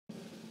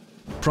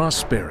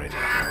prosperity,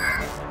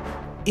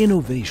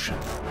 innovation,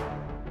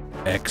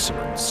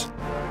 excellence.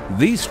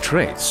 These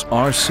traits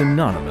are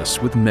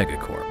synonymous with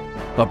Megacorp,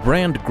 a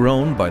brand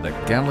grown by the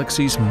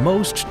galaxy's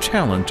most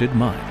talented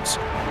minds.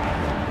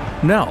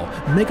 Now,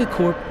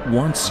 Megacorp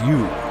wants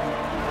you.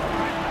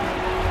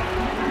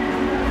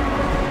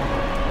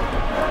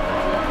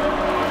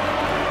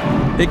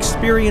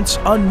 Experience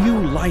a new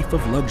life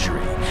of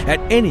luxury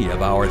at any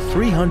of our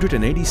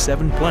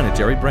 387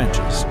 planetary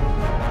branches.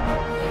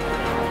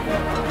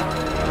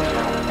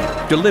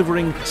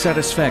 Delivering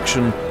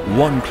satisfaction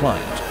one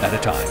client at a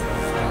time.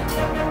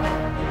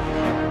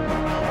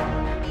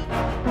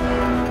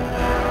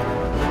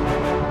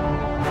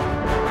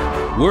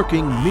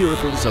 Working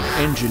miracles of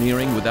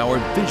engineering with our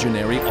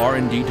visionary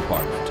R&D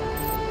department.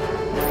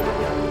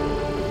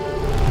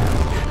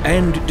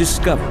 And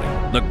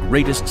discovering the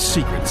greatest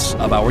secrets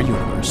of our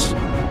universe.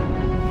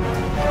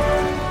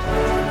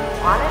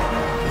 Want it?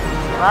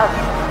 Love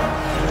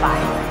it.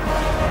 Fine.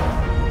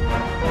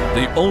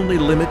 The only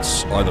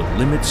limits are the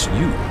limits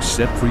you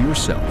set for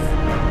yourself.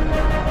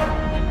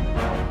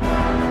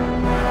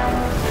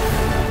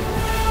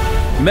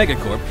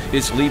 Megacorp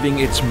is leaving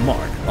its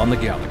mark on the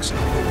galaxy.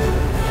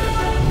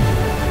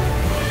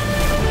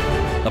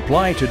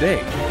 Apply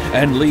today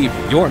and leave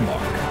your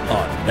mark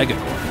on Megacorp.